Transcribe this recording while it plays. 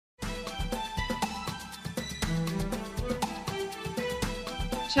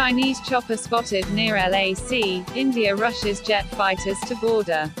Chinese chopper spotted near LAC, India rushes jet fighters to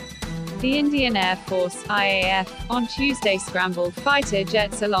border. The Indian Air Force (IAF) on Tuesday scrambled fighter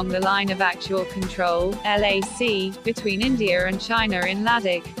jets along the line of actual control (LAC) between India and China in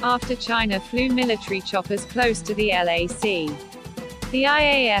Ladakh, after China flew military choppers close to the LAC. The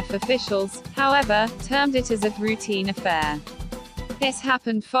IAF officials, however, termed it as a routine affair. This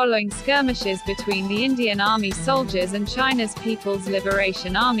happened following skirmishes between the Indian Army soldiers and China's People's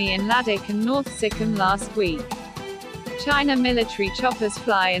Liberation Army in Ladakh and North Sikkim last week. China military choppers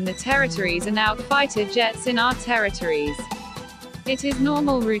fly in the territories and out fighter jets in our territories. It is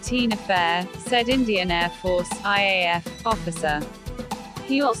normal routine affair, said Indian Air Force (IAF) officer.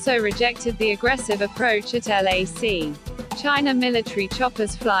 He also rejected the aggressive approach at LAC. China military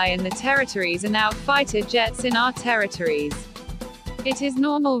choppers fly in the territories and out fighter jets in our territories. It is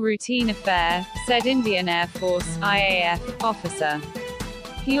normal routine affair, said Indian Air Force (IAF) officer.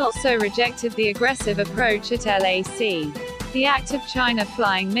 He also rejected the aggressive approach at LAC. The act of China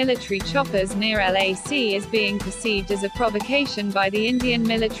flying military choppers near LAC is being perceived as a provocation by the Indian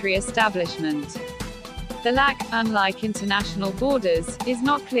military establishment. The LAC, unlike international borders, is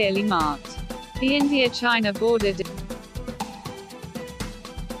not clearly marked. The India-China border